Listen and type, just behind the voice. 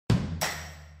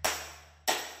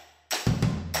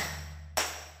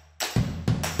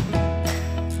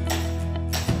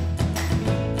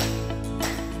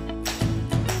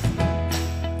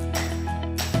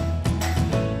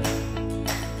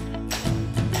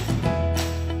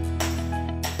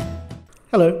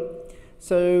Hello.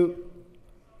 So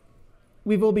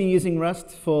we've all been using Rust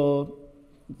for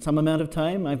some amount of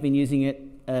time. I've been using it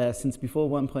since before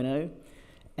 1.0.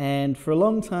 And for a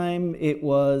long time, it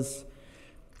was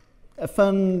a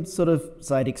fun sort of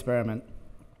side experiment.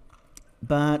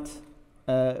 But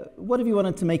what if you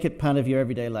wanted to make it part of your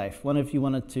everyday life? What if you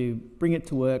wanted to bring it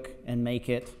to work and make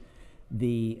it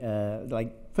the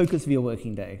focus of your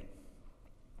working day?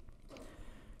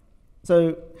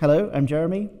 So, hello, I'm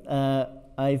Jeremy.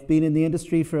 I've been in the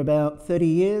industry for about 30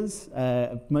 years,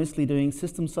 mostly doing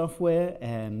system software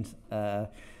and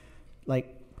at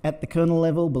the kernel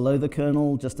level, below the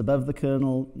kernel, just above the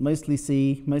kernel, mostly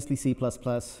C, mostly C++,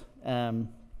 a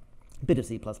bit of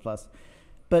C++.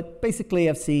 But basically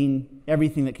I've seen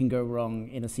everything that can go wrong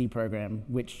in a C program,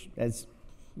 which, as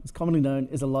is commonly known,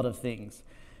 is a lot of things.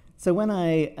 So when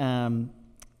I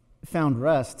found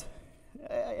Rust,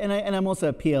 and I'm also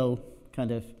a PL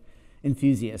kind of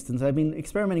enthusiast, and so I've been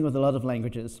experimenting with a lot of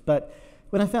languages, but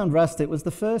when I found Rust, it was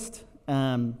the first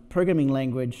programming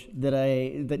language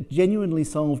that genuinely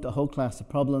solved a whole class of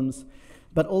problems,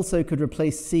 but also could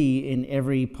replace C in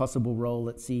every possible role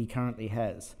that C currently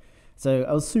has. So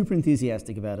I was super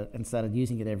enthusiastic about it and started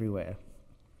using it everywhere.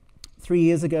 3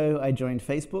 years ago, I joined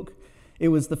Facebook. It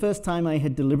was the first time I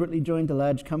had deliberately joined a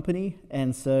large company,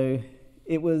 and so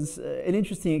it was an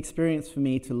interesting experience for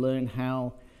me to learn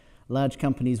how large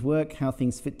companies work, how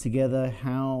things fit together,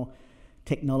 how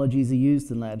technologies are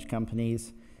used in large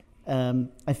companies.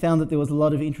 I found that there was a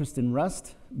lot of interest in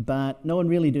Rust, but no one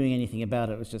really doing anything about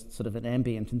it. It was just sort of an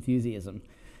ambient enthusiasm.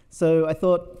 So I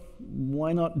thought,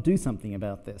 why not do something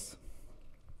about this?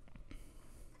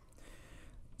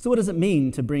 So what does it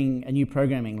mean to bring a new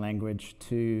programming language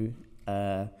to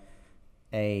a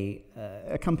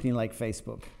company like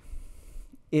Facebook?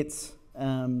 It's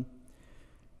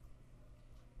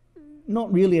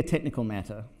not really a technical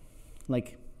matter.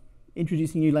 Like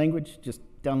introducing a new language, just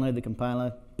download the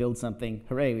compiler, build something,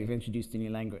 hooray, we've introduced a new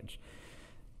language.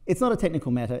 It's not a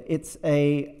technical matter. It's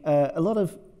a lot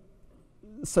of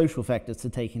social factors to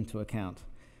take into account.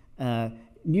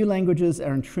 New languages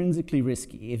are intrinsically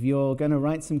risky. If you're going to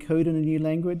write some code in a new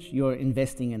language, you're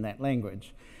investing in that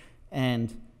language.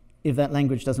 And if that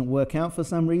language doesn't work out for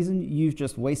some reason, you've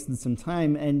just wasted some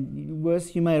time, and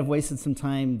worse, you may have wasted some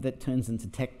time that turns into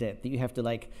tech debt that you have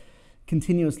to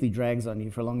continuously drags on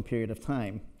you for a long period of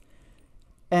time.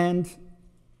 And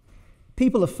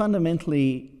people are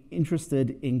fundamentally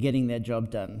interested in getting their job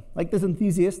done. There's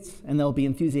enthusiasts, and they'll be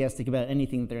enthusiastic about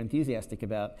anything that they're enthusiastic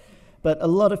about. But a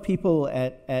lot of people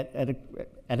at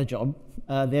a job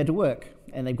are there to work,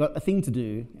 and they've got a thing to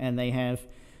do, and they have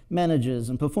managers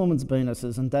and performance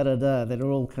bonuses and da-da-da that are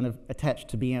all kind of attached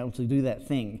to being able to do that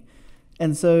thing.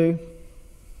 And so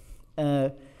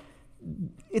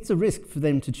it's a risk for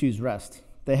them to choose Rust.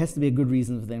 There has to be a good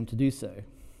reason for them to do so.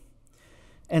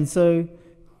 And so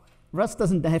Rust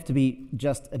doesn't have to be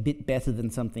just a bit better than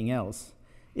something else.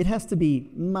 It has to be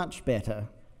much better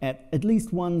at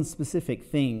least one specific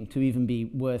thing to even be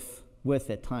worth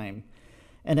their time.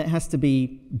 And it has to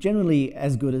be generally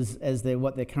as good as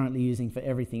what they're currently using for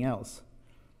everything else.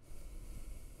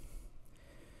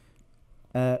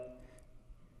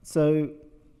 So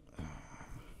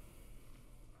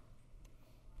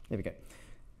there we go.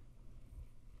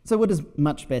 So what does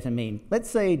much better mean? Let's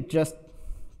say just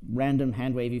random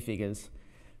hand-wavy figures.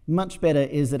 Much better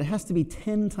is that it has to be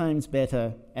 10 times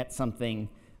better at something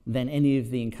than any of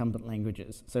the incumbent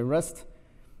languages. So Rust,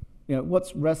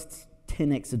 what's Rust's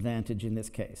 10x advantage in this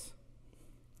case?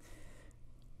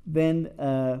 Then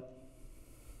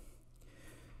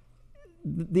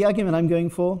the argument I'm going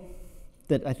for,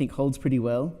 that I think holds pretty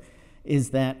well, is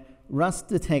that Rust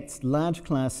detects large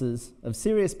classes of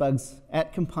serious bugs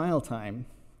at compile time,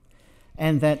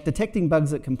 and that detecting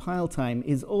bugs at compile time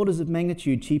is orders of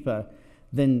magnitude cheaper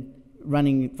than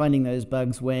finding those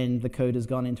bugs when the code has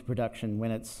gone into production,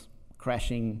 when it's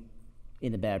crashing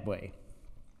in a bad way.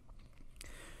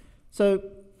 So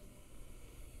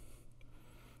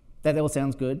that all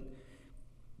sounds good.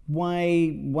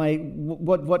 On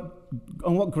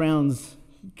what grounds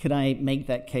could I make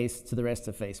that case to the rest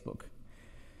of Facebook?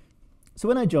 So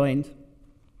when I joined,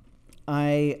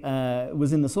 I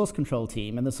was in the source control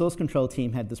team, and the source control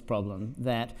team had this problem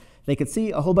that they could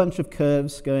see a whole bunch of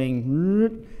curves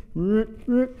going,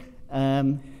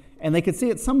 and they could see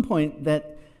at some point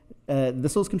that the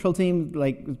source control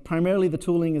team, primarily the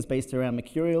tooling is based around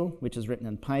Mercurial, which is written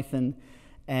in Python,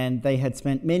 and they had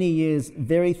spent many years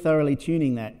very thoroughly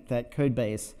tuning that code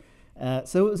base.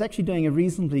 So it was actually doing a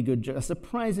reasonably good job, a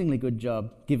surprisingly good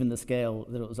job, given the scale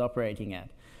that it was operating at.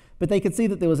 But they could see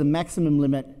that there was a maximum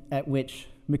limit at which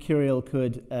Mercurial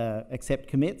could accept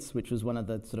commits, which was one of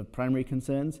the sort of primary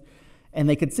concerns. And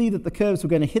they could see that the curves were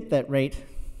going to hit that rate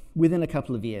within a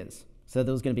couple of years. So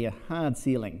there was going to be a hard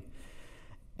ceiling.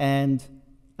 And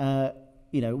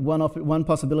one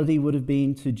possibility would have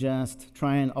been to just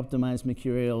try and optimize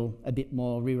Mercurial a bit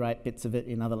more, rewrite bits of it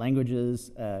in other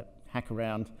languages, hack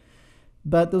around.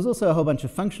 But there was also a whole bunch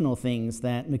of functional things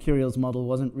that Mercurial's model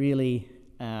wasn't really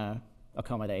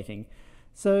accommodating.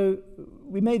 So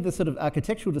we made the sort of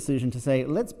architectural decision to say,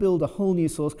 let's build a whole new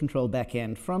source control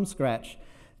backend from scratch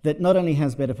that not only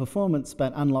has better performance,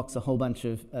 but unlocks a whole bunch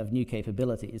of new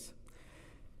capabilities.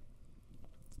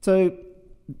 So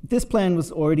this plan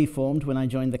was already formed when I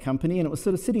joined the company, and it was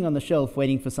sort of sitting on the shelf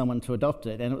waiting for someone to adopt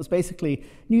it. And it was basically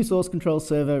new source control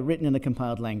server written in a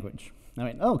compiled language. I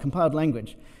went, oh, compiled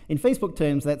language. In Facebook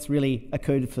terms, that's really a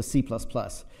code for C++.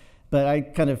 But I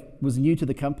kind of was new to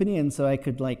the company, and so I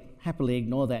could happily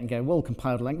ignore that and go, well,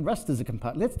 compiled language, Rust is a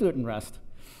compiled, let's do it in Rust.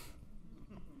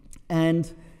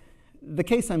 And the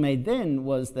case I made then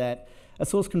was that a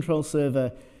source control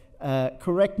server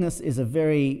correctness is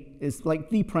like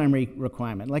the primary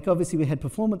requirement. Like obviously we had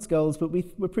performance goals, but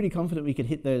we were pretty confident we could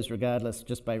hit those regardless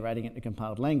just by writing it in a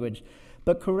compiled language.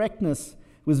 But correctness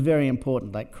was very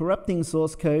important. Like corrupting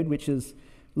source code, which is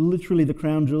literally the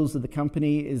crown jewels of the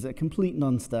company, is a complete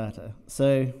non-starter.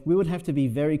 So we would have to be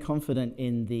very confident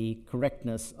in the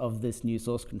correctness of this new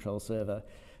source control server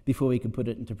before we could put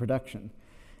it into production.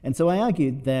 And so I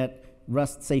argued that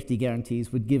Rust safety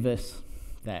guarantees would give us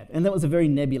that. And that was a very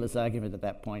nebulous argument at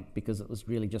that point because it was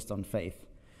really just on faith.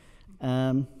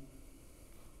 So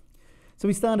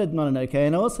we started Mononoke,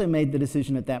 and I also made the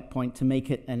decision at that point to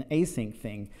make it an async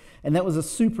thing. And that was a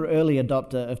super early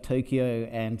adopter of Tokyo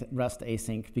and Rust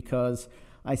async because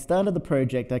I started the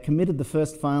project, I committed the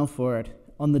first file for it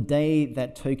on the day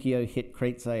that Tokyo hit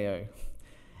Crates.io.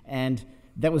 And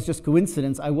that was just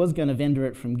coincidence. I was going to vendor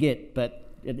it from Git, but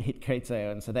it hit Crates.io,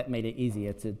 and so that made it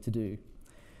easier to do.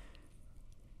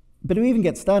 But to even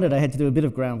get started, I had to do a bit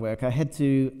of groundwork. I had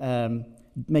to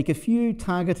make a few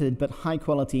targeted but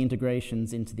high-quality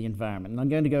integrations into the environment. And I'm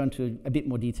going to go into a bit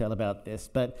more detail about this,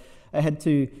 but I had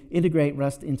to integrate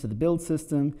Rust into the build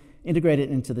system, integrate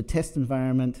it into the test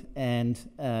environment, and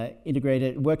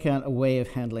work out a way of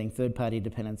handling third-party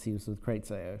dependencies with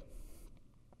Crates.io.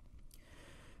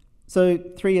 So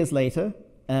 3 years later,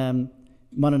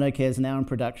 Mononoke is now in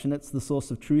production. It's the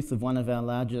source of truth of one of our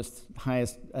largest,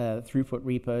 highest throughput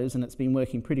repos, and it's been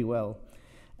working pretty well.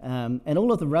 And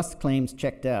all of the Rust claims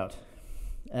checked out.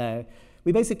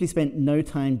 We basically spent no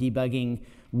time debugging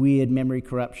weird memory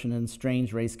corruption and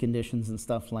strange race conditions and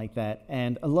stuff like that.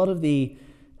 And a lot of the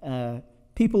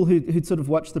people who'd sort of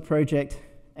watched the project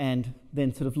and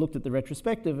then sort of looked at the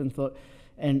retrospective and thought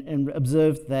and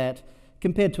observed that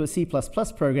compared to a C++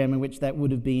 program in which that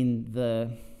would have been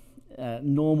the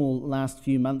normal last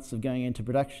few months of going into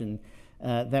production,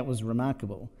 that was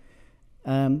remarkable.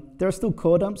 There are still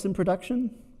core dumps in production,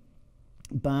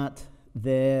 but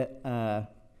they're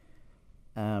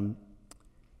kind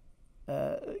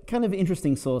of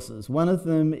interesting sources. One of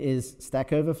them is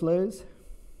Stack Overflows.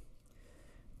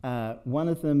 One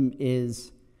of them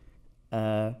is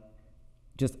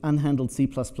just unhandled C++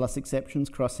 exceptions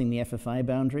crossing the FFI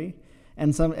boundary.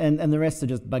 And the rest are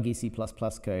just buggy C++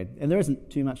 code. And there isn't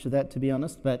too much of that, to be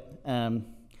honest, but the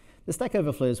Stack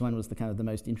Overflows one was the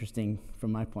most interesting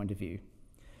from my point of view.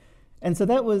 And so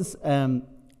that was a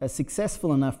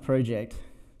successful enough project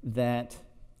that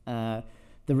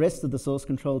the rest of the source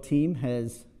control team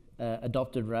has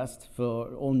adopted Rust for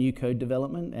all new code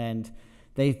development, and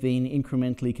they've been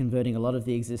incrementally converting a lot of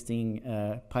the existing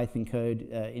Python code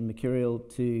in Mercurial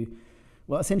to,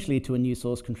 well, essentially to a new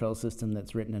source control system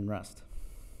that's written in Rust.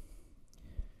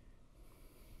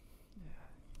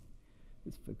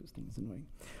 This focus thing is annoying.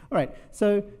 All right,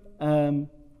 so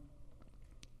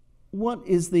what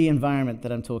is the environment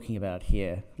that I'm talking about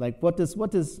here? Like, what does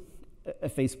a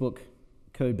Facebook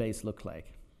code base look like?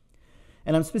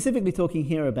 And I'm specifically talking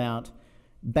here about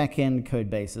back-end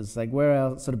code bases, like where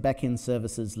our sort of back-end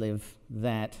services live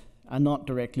that are not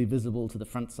directly visible to the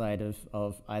front side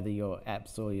of either your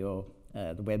apps or your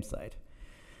the website.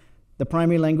 The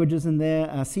primary languages in there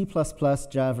are C++,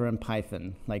 Java, and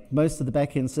Python. Like most of the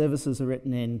back-end services are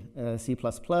written in C++.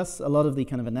 A lot of the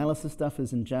kind of analysis stuff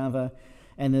is in Java,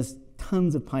 and there's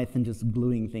tons of Python just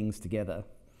gluing things together.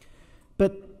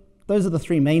 But those are the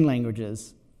 3 main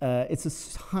languages. It's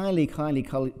a highly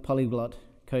polyglot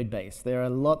code base. There are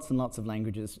lots and lots of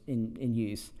languages in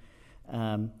use.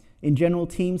 In general,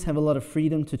 teams have a lot of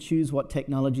freedom to choose what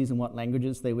technologies and what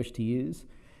languages they wish to use.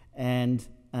 And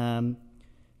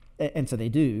so they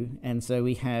do. And so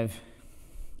we have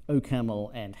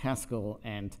OCaml and Haskell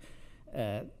and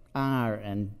R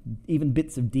and even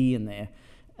bits of D in there.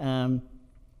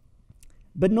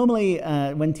 But normally,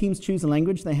 when teams choose a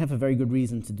language, they have a very good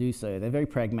reason to do so. They're very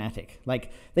pragmatic.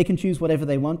 Like, they can choose whatever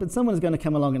they want, but someone's going to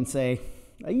come along and say,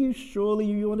 are you sure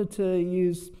you wanted to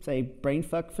use, say,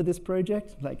 brainfuck for this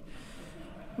project? Like,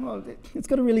 well, it's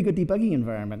got a really good debugging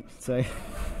environment. So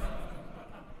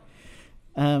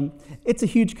it's a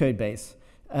huge code base.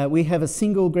 We have a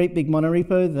single great big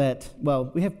monorepo that, well,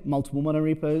 we have multiple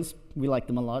monorepos. We like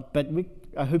them a lot, but we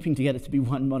are hoping to get it to be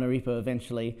one monorepo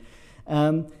eventually.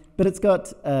 But it's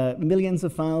got millions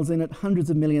of files in it, hundreds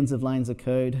of millions of lines of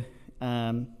code,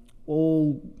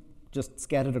 all just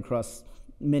scattered across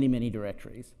many, many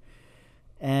directories.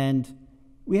 And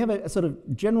we have a sort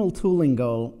of general tooling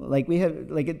goal. Like, we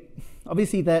have, like,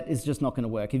 obviously that is just not going to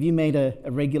work. If you made a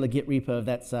regular Git repo of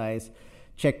that size,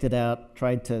 checked it out,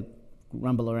 tried to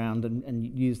rumble around and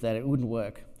use that, it wouldn't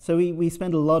work. So we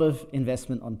spend a lot of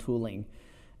investment on tooling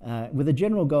with a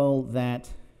general goal that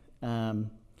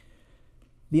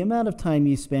the amount of time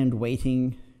you spend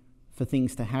waiting for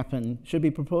things to happen should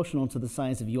be proportional to the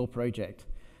size of your project,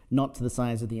 not to the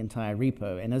size of the entire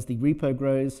repo. And as the repo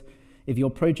grows, if your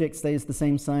project stays the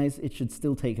same size, it should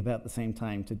still take about the same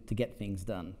time to get things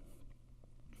done.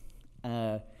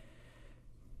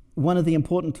 One of the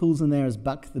important tools in there is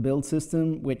Buck, the build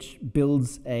system, which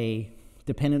builds a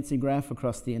dependency graph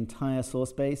across the entire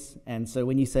source base. And so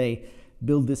when you say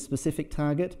build this specific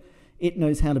target, it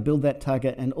knows how to build that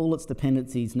target and all its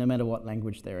dependencies, no matter what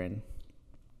language they're in.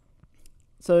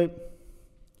 So,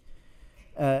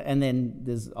 and then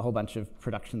there's a whole bunch of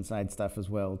production side stuff as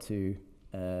well to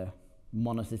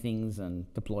monitor things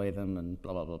and deploy them and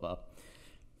blah, blah, blah, blah.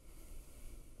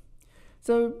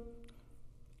 So,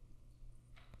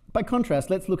 by contrast,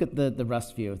 let's look at the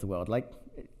Rust view of the world, like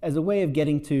as a way of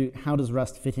getting to how does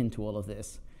Rust fit into all of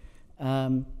this.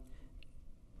 So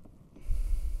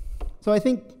I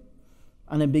think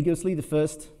unambiguously the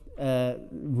first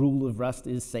rule of Rust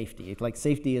is safety. Like,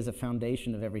 safety is a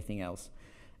foundation of everything else.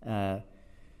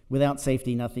 Without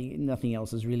safety, nothing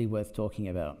else is really worth talking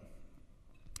about.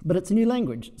 But it's a new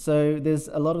language, so there's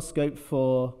a lot of scope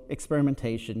for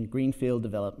experimentation, greenfield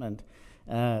development.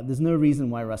 There's no reason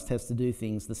why Rust has to do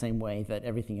things the same way that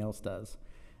everything else does.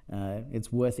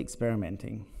 It's worth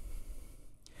experimenting.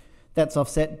 That's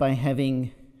offset by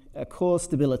having a core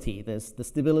stability. There's the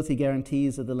stability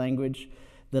guarantees of the language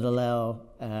that allow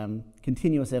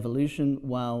continuous evolution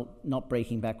while not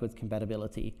breaking backwards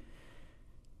compatibility.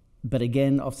 But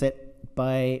again, offset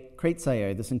by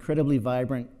Crates.io, this incredibly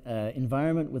vibrant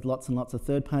environment with lots and lots of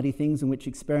third-party things in which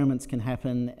experiments can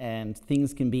happen and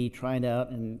things can be tried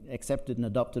out and accepted and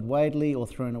adopted widely or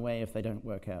thrown away if they don't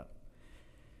work out.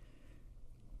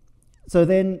 So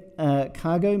then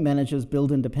Cargo manages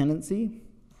build-in dependency,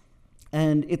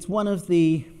 and it's one of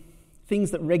the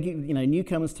things that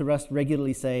newcomers to Rust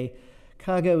regularly say.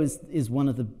 Cargo is one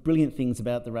of the brilliant things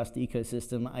about the Rust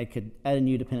ecosystem. I could add a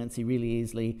new dependency really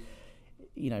easily.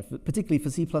 Particularly for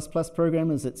C++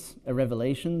 programmers, it's a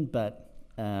revelation, but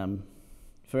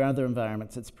for other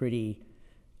environments, it's pretty,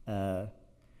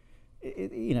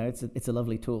 it's a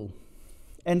lovely tool.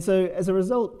 And so as a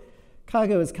result,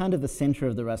 Cargo is kind of the center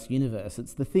of the Rust universe.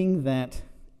 It's the thing that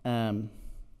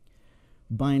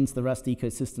binds the Rust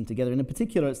ecosystem together. And in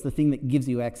particular, it's the thing that gives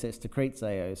you access to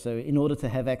Crates.io. So in order to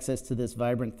have access to this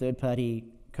vibrant third-party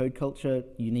code culture,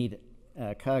 you need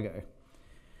Cargo.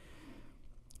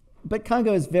 But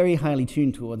Cargo is very highly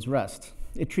tuned towards Rust.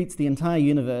 It treats the entire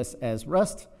universe as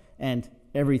Rust and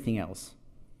everything else.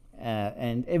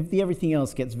 And everything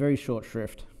else gets very short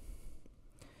shrift.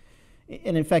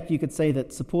 And in fact, you could say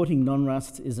that supporting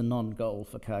non-Rust is a non-goal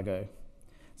for Cargo.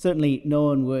 Certainly, no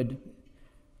one would,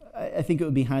 I think it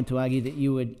would be hard to argue that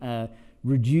you would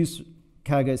reduce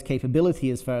Cargo's capability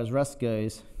as far as Rust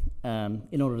goes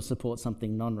in order to support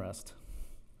something non-Rust.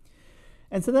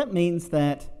 And so that means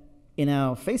that in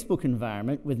our Facebook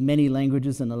environment, with many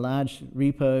languages and a large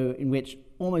repo in which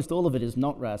almost all of it is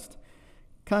not Rust,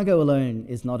 Cargo alone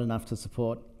is not enough to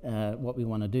support what we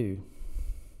want to do.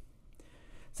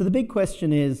 So the big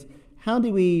question is, how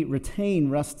do we retain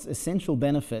Rust's essential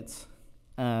benefits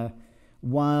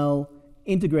while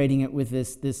integrating it with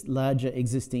this larger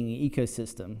existing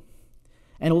ecosystem,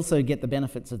 and also get the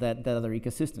benefits of that other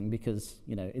ecosystem, because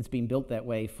it's been built that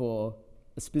way for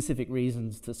specific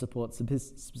reasons to support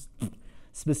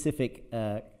specific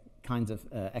kinds of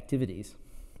activities.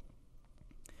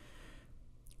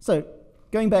 So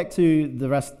going back to the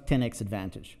Rust 10x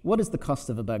advantage, what is the cost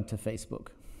of a bug to Facebook?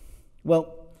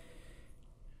 Well,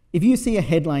 if you see a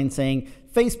headline saying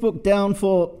Facebook down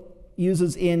for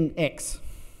users in X,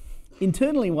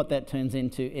 internally what that turns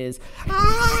into is,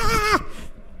 ah!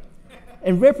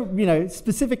 And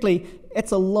specifically,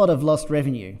 it's a lot of lost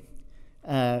revenue.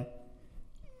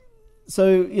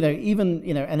 So even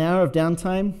an hour of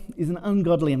downtime is an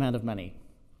ungodly amount of money.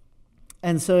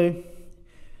 And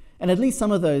at least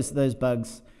some of those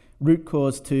bugs root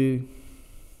cause to,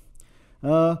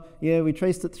 we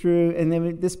traced it through, and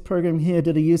then this program here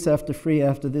did a use after free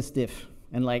after this diff,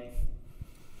 and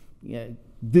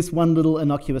this one little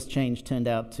innocuous change turned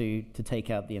out to take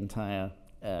out the entire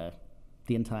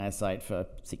site for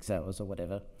 6 hours or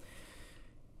whatever.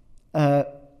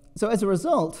 So as a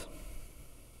result,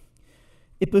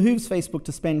 it behooves Facebook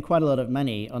to spend quite a lot of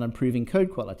money on improving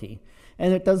code quality.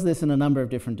 And it does this in a number of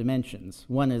different dimensions.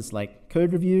 One is like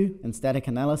code review and static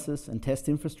analysis and test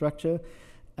infrastructure.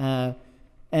 And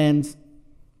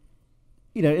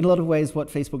in a lot of ways, what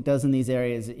Facebook does in these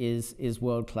areas is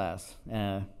world class.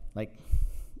 We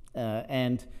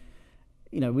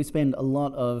spend a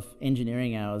lot of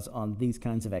engineering hours on these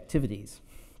kinds of activities.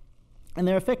 And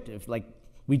they're effective. Like,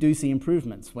 we do see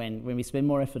improvements. When we spend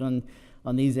more effort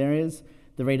on these areas,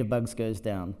 the rate of bugs goes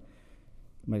down,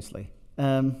 mostly.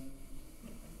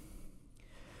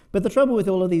 But the trouble with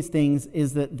all of these things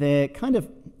is that they're kind of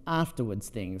afterwards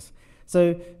things.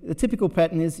 So the typical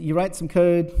pattern is you write some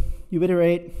code, you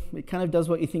iterate, it kind of does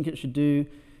what you think it should do,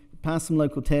 pass some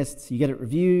local tests, you get it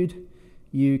reviewed,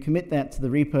 you commit that to the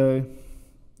repo,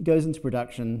 it goes into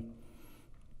production,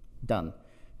 done.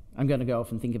 I'm going to go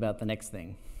off and think about the next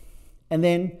thing. And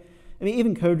then,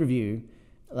 even code review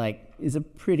is a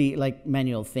pretty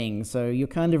manual thing. So you're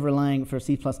kind of relying, for a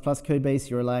C++ code base,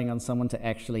 you're relying on someone to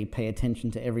actually pay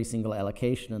attention to every single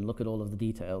allocation and look at all of the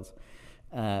details.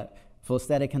 For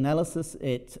static analysis,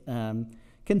 it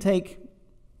can take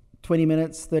 20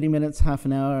 minutes, 30 minutes, half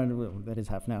an hour, and that is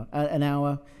half an hour, an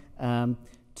hour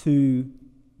to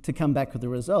come back with the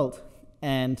result.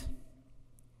 And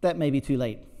that may be too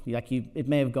late. It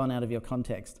may have gone out of your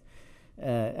context,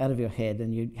 out of your head,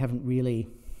 and you don't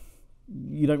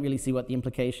really see what the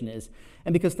implication is.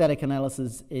 And because static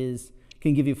analysis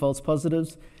can give you false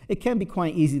positives, it can be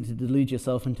quite easy to delude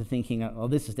yourself into thinking, oh,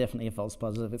 this is definitely a false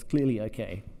positive, it's clearly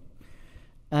okay.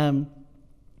 And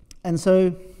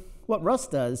so what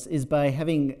Rust does is by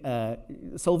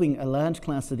solving a large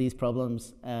class of these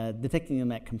problems, detecting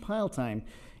them at compile time,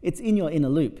 it's in your inner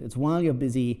loop. It's while you're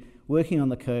busy working on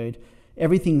the code,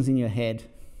 everything's in your head.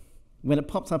 When it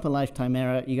pops up a lifetime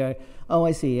error, you go, oh,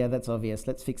 I see, yeah, that's obvious,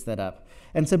 let's fix that up.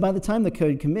 And so by the time the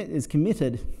code is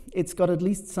committed, it's got at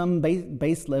least some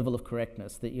base level of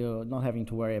correctness that you're not having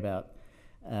to worry about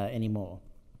anymore.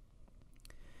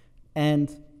 And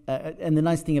the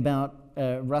nice thing about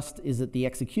Rust is that the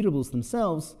executables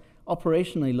themselves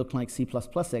operationally look like C++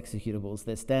 executables.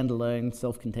 They're standalone,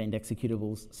 self-contained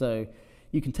executables. So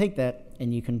you can take that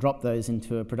and you can drop those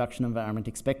into a production environment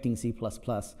expecting C++,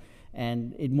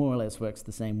 and it more or less works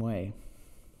the same way.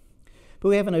 But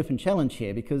we have an open challenge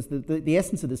here because the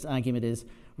essence of this argument is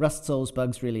Rust solves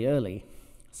bugs really early.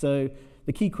 So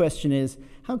the key question is,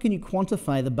 how can you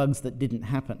quantify the bugs that didn't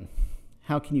happen?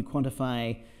 How can you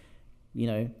quantify,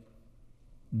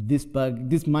 this bug,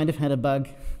 this might have had a bug,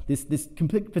 this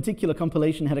particular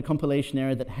compilation had a compilation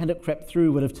error that, had it crept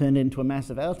through, would have turned into a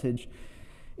massive outage.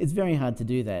 It's very hard to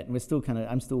do that.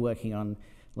 I'm still working on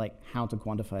how to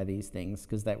quantify these things,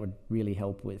 because that would really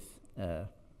help with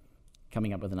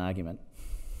coming up with an argument.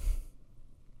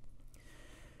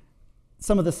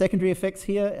 Some of the secondary effects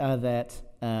here are that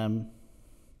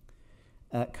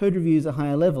code reviews are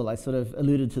higher level. I sort of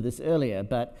alluded to this earlier,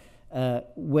 but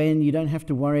when you don't have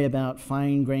to worry about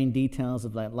fine-grained details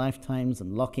of lifetimes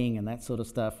and locking and that sort of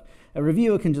stuff, a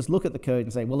reviewer can just look at the code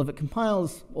and say, well, if it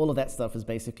compiles, all of that stuff is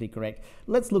basically correct.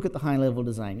 Let's look at the high-level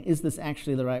design. Is this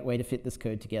actually the right way to fit this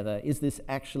code together? Is this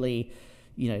actually,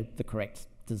 the correct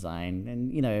design?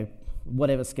 And,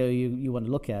 whatever scale you want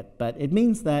to look at. But it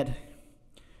means that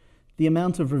the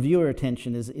amount of reviewer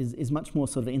attention is much more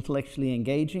sort of intellectually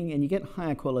engaging, and you get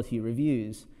higher quality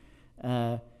reviews,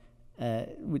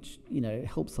 which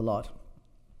helps a lot.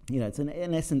 It's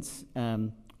in essence,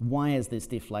 why is this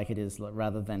diff like it is,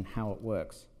 rather than how it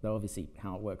works. Though obviously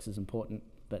how it works is important,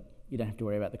 but you don't have to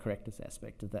worry about the correctness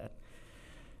aspect of that.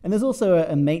 And there's also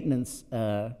a maintenance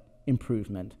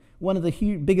improvement. One of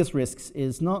the biggest risks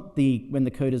is not when the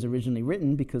code is originally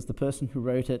written, because the person who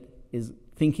wrote it is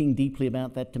thinking deeply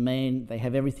about that domain. They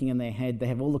have everything in their head. They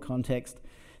have all the context.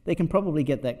 They can probably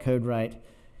get that code right,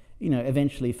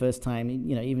 eventually first time,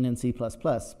 even in C++.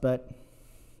 But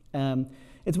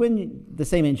it's when the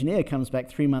same engineer comes back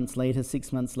 3 months later,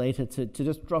 6 months later, to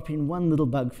just drop in one little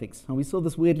bug fix. Oh, we saw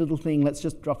this weird little thing. Let's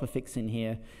just drop a fix in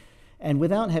here. And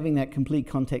without having that complete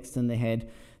context in their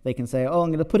head, They can say, oh, I'm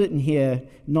going to put it in here,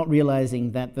 not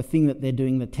realizing that the thing that they're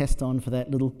doing the test on for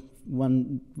that little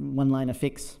one-liner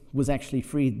fix was actually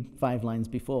freed 5 lines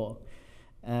before.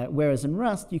 Whereas in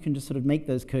Rust, you can just sort of make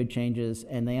those code changes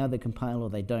and they either compile or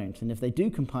they don't. And if they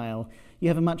do compile, you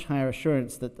have a much higher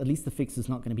assurance that at least the fix is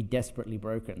not going to be desperately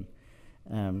broken.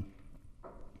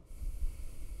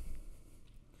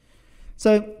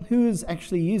 So who is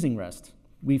actually using Rust?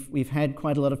 We've had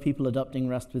quite a lot of people adopting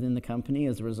Rust within the company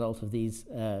as a result of these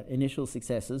initial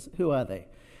successes. Who are they?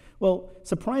 Well,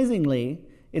 surprisingly,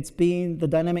 it's been the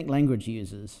dynamic language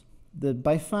users.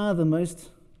 By far the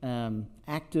most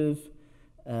active,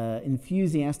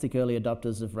 enthusiastic early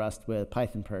adopters of Rust were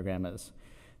Python programmers.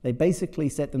 They basically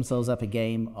set themselves up a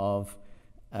game of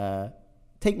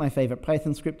take my favorite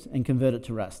Python script and convert it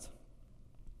to Rust.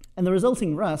 And the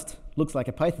resulting Rust looks like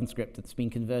a Python script that's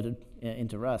been converted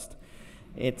into Rust.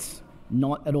 It's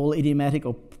not at all idiomatic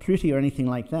or pretty or anything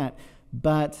like that,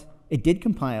 but it did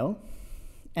compile,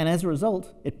 and as a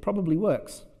result, it probably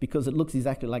works because it looks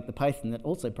exactly like the Python that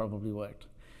also probably worked.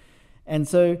 And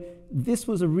so this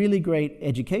was a really great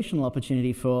educational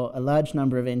opportunity for a large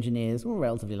number of engineers, or a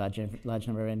relatively large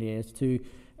number of engineers, to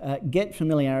get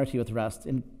familiarity with Rust.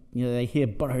 And they hear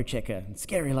borrow checker and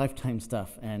scary lifetime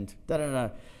stuff and da-da-da.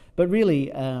 But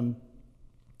really,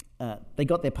 they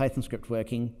got their Python script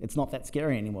working. It's not that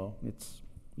scary anymore. It's,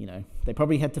 they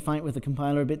probably had to fight with the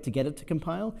compiler a bit to get it to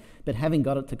compile, but having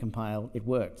got it to compile, it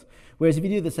worked. Whereas if you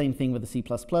do the same thing with the C++,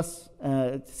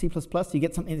 you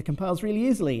get something that compiles really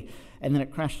easily, and then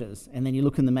it crashes. And then you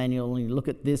look in the manual, and you look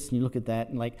at this, and you look at that,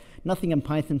 and nothing in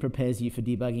Python prepares you for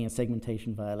debugging a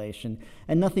segmentation violation,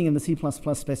 and nothing in the C++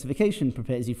 specification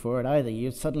prepares you for it either.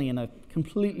 You're suddenly in a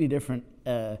completely different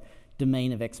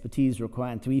domain of expertise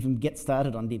required to even get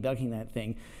started on debugging that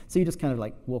thing. So you just kind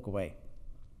of walk away.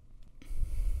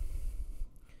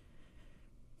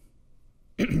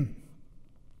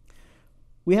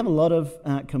 We have a lot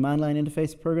of command line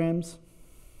interface programs.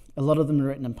 A lot of them are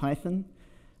written in Python.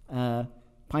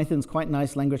 Python's quite a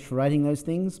nice language for writing those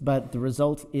things, but the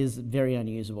result is very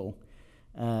unusable.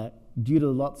 Due to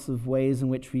lots of ways in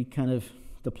which we kind of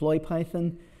deploy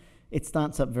Python, it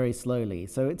starts up very slowly.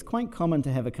 So it's quite common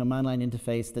to have a command line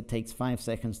interface that takes 5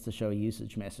 seconds to show a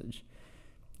usage message.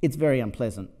 It's very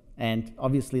unpleasant. And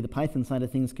obviously the Python side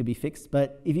of things could be fixed,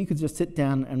 but if you could just sit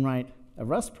down and write a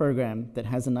Rust program that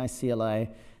has a nice CLI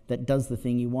that does the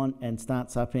thing you want and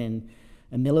starts up in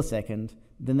a millisecond,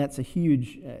 then that's a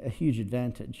huge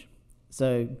advantage.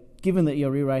 So given that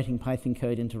you're rewriting Python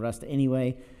code into Rust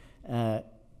anyway,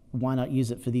 why not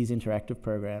use it for these interactive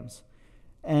programs?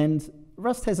 And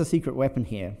Rust has a secret weapon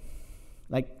here.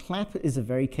 Clap is a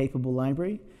very capable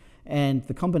library, and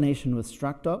the combination with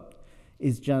struct.opt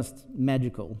is just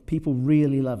magical. People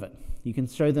really love it. You can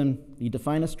show them, you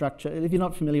define a structure. If you're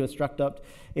not familiar with struct.opt,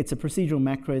 it's a procedural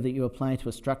macro that you apply to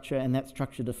a structure, and that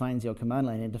structure defines your command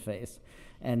line interface.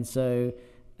 And so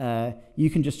you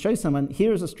can just show someone,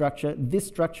 here is a structure, this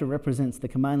structure represents the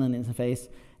command line interface,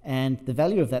 and the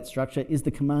value of that structure is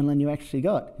the command line you actually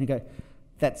got. And you go,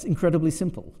 that's incredibly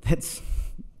simple. That's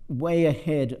way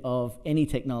ahead of any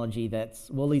technology that's,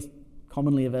 well, these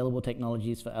commonly available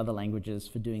technologies for other languages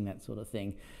for doing that sort of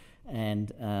thing.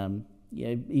 And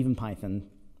even Python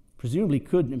presumably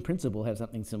could, in principle, have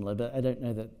something similar, but I don't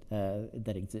know that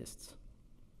that exists.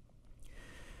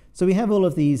 So we have all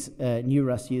of these new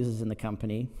Rust users in the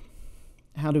company.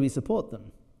 How do we support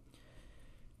them?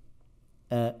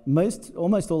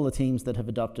 Almost all the teams that have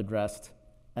adopted Rust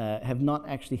have not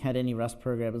actually had any Rust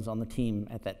programmers on the team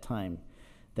at that time.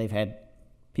 They've had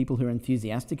people who are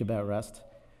enthusiastic about Rust,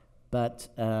 but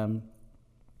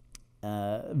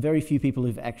very few people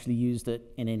who've actually used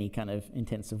it in any kind of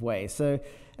intensive way. So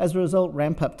as a result,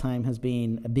 ramp-up time has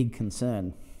been a big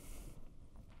concern.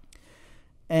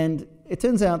 And it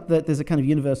turns out that there's a kind of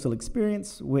universal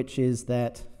experience, which is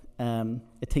that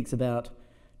it takes about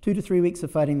 2 to 3 weeks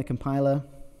of fighting the compiler,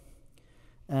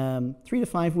 3 to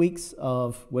 5 weeks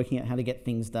of working out how to get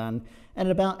things done, and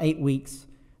at about 8 weeks,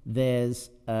 there's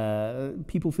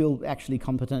people feel actually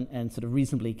competent and sort of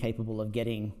reasonably capable of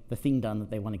getting the thing done that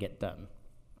they want to get done.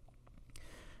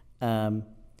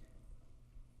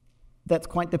 That's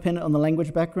quite dependent on the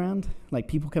language background. Like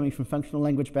people coming from functional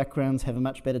language backgrounds have a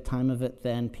much better time of it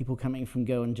than people coming from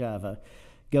Go and Java.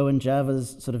 Go and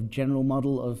Java's sort of general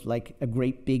model of like a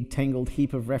great big tangled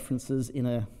heap of references in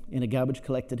a garbage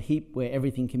collected heap where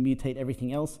everything can mutate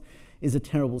everything else is a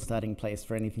terrible starting place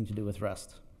for anything to do with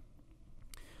Rust.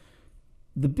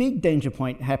 The big danger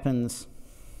point happens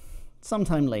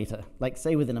sometime later, like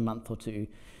say within a month or two,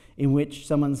 in which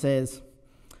someone says,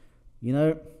 you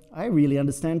know, I really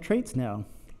understand traits now.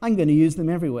 I'm going to use them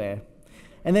everywhere.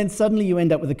 And then suddenly you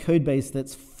end up with a code base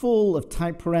that's full of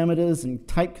type parameters and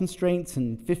type constraints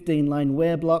and 15-line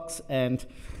where blocks, and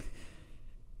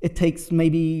it takes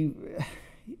maybe,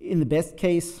 in the best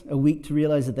case, a week to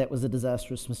realize that that was a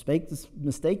disastrous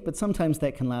mistake, but sometimes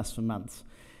that can last for months.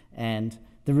 And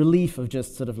the relief of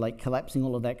just sort of like collapsing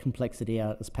all of that complexity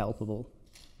out is palpable.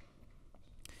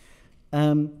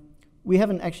 We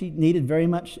haven't actually needed very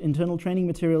much internal training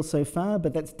material so far,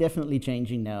 but that's definitely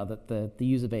changing now that the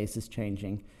user base is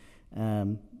changing.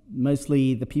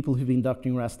 Mostly the people who've been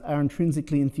doctoring Rust are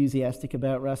intrinsically enthusiastic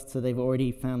about Rust, so they've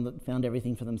already found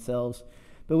everything for themselves.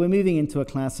 But we're moving into a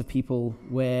class of people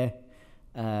where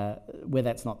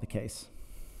that's not the case.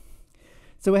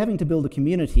 So we're having to build a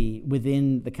community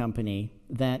within the company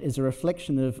that is a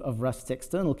reflection of Rust's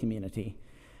external community.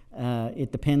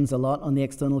 It depends a lot on the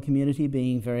external community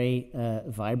being very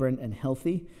vibrant and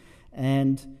healthy.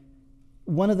 And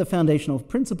one of the foundational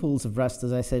principles of Rust,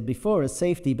 as I said before, is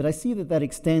safety, but I see that that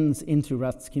extends into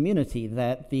Rust's community,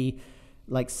 that the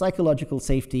psychological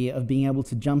safety of being able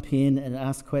to jump in and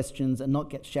ask questions and not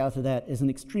get shouted at is an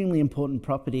extremely important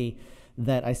property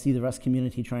that I see the Rust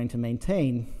community trying to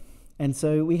maintain. And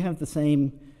so we have the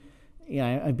same,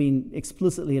 I've been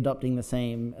explicitly adopting the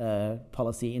same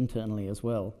policy internally as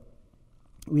well.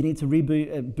 We need to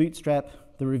bootstrap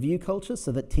the review culture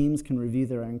so that teams can review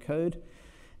their own code.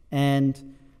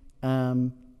 And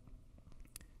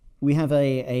we have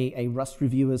a Rust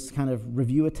reviewers kind of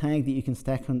reviewer tag that you can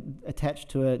attach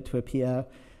to a PR,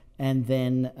 and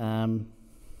then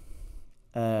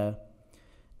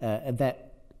that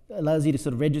allows you to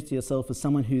sort of register yourself as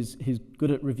someone who's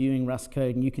good at reviewing Rust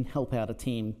code, and you can help out a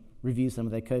team review some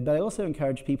of their code. But I also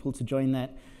encourage people to join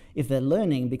that if they're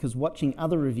learning, because watching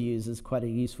other reviews is quite a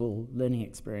useful learning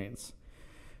experience.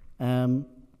 One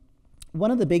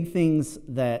of the big things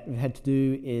that we've had to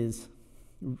do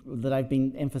that I've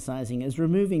been emphasizing is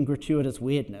removing gratuitous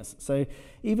weirdness. So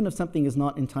even if something is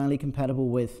not entirely compatible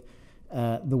with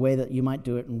the way that you might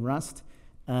do it in Rust,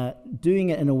 doing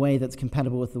it in a way that's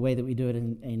compatible with the way that we do it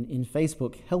in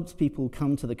Facebook helps people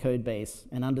come to the code base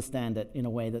and understand it in a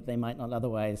way that they might not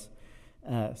otherwise.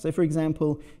 So for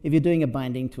example, if you're doing a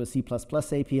binding to a C++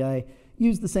 API,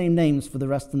 use the same names for the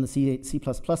Rust and the C++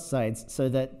 sides, so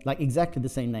that, exactly the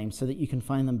same names, so that you can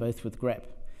find them both with grep.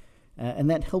 And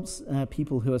that helps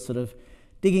people who are sort of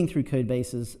digging through code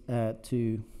bases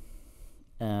to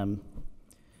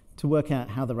work out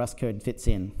how the Rust code fits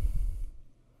in.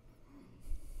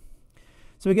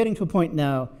 So we're getting to a point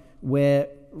now where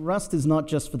Rust is not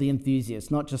just for the enthusiasts,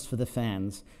 not just for the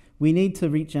fans. We need to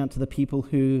reach out to the people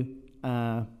who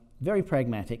are very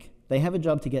pragmatic. They have a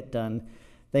job to get done.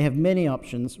 They have many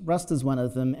options. Rust is one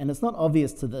of them, and it's not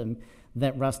obvious to them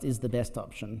that Rust is the best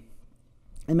option.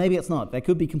 And maybe it's not. They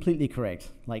could be completely correct.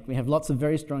 We have lots of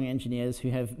very strong engineers who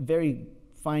have very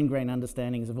fine-grained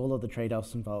understandings of all of the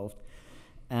trade-offs involved.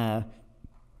 But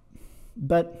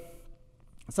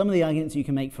some of the arguments you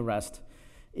can make for Rust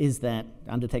is that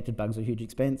undetected bugs are a huge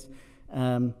expense.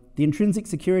 The intrinsic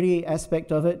security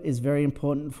aspect of it is very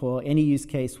important for any use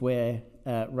case where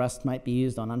Rust might be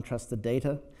used on untrusted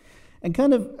data. And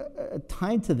kind of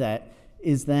tied to that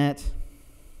is that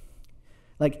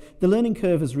the learning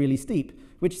curve is really steep,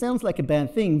 which sounds like a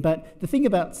bad thing, but the thing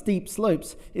about steep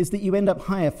slopes is that you end up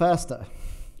higher faster.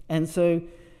 And so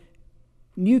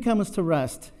newcomers to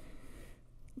Rust,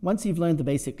 once you've learned the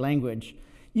basic language,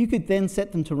 you could then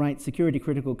set them to write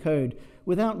security-critical code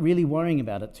without really worrying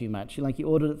about it too much. You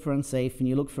audit it for unsafe and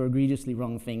you look for egregiously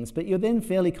wrong things, but you're then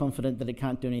fairly confident that it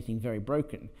can't do anything very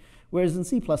broken. Whereas in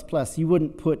C++, you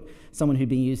wouldn't put someone who'd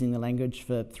been using the language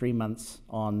for 3 months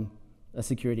on a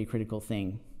security-critical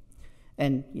thing.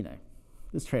 And,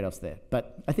 there's trade-offs there,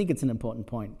 but I think it's an important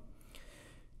point.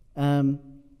 And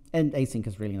async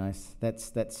is really nice.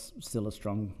 That's still a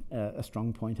strong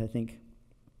point, I think.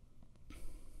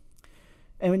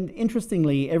 And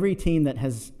interestingly, every team that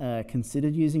has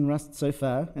considered using Rust so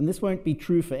far, and this won't be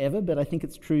true forever, but I think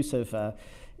it's true so far,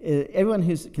 everyone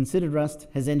who's considered Rust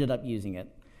has ended up using it.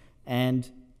 And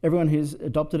everyone who's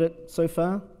adopted it so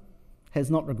far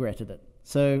has not regretted it.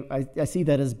 So I see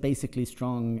that as basically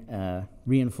strong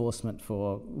reinforcement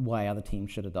for why other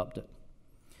teams should adopt it.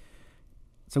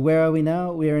 So where are we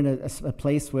now? We're in a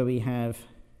place where we have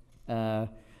a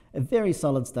very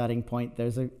solid starting point.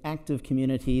 There's an active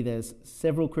community. There's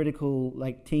several critical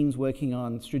teams working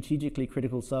on strategically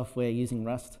critical software using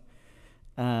Rust.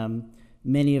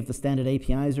 Many of the standard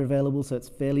APIs are available, so it's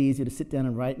fairly easy to sit down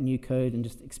and write new code and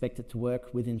just expect it to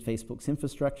work within Facebook's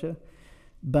infrastructure.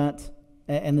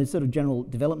 And the sort of general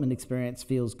development experience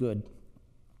feels good.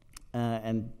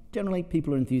 And generally,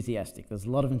 people are enthusiastic. There's a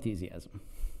lot of enthusiasm.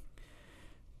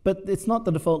 But it's not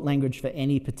the default language for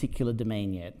any particular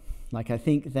domain yet. Like, I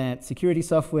think that security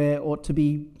software ought to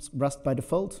be Rust by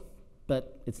default,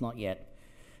 but it's not yet.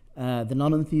 The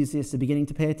non-enthusiasts are beginning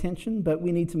to pay attention, but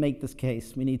we need to make this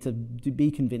case. We need to be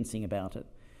convincing about it.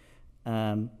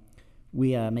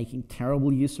 We are making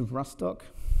terrible use of RustDoc,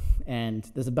 and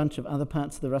there's a bunch of other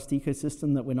parts of the Rust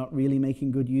ecosystem that we're not really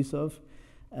making good use of,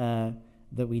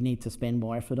 that we need to spend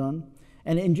more effort on.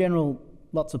 And in general,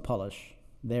 lots of polish.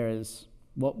 There is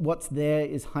what's there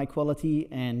is high quality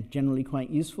and generally quite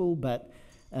useful, but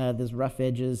there's rough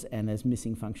edges and there's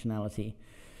missing functionality.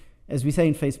 As we say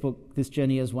in Facebook, this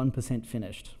journey is 1%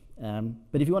 finished.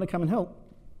 But if you want to come and help,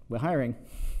 we're hiring.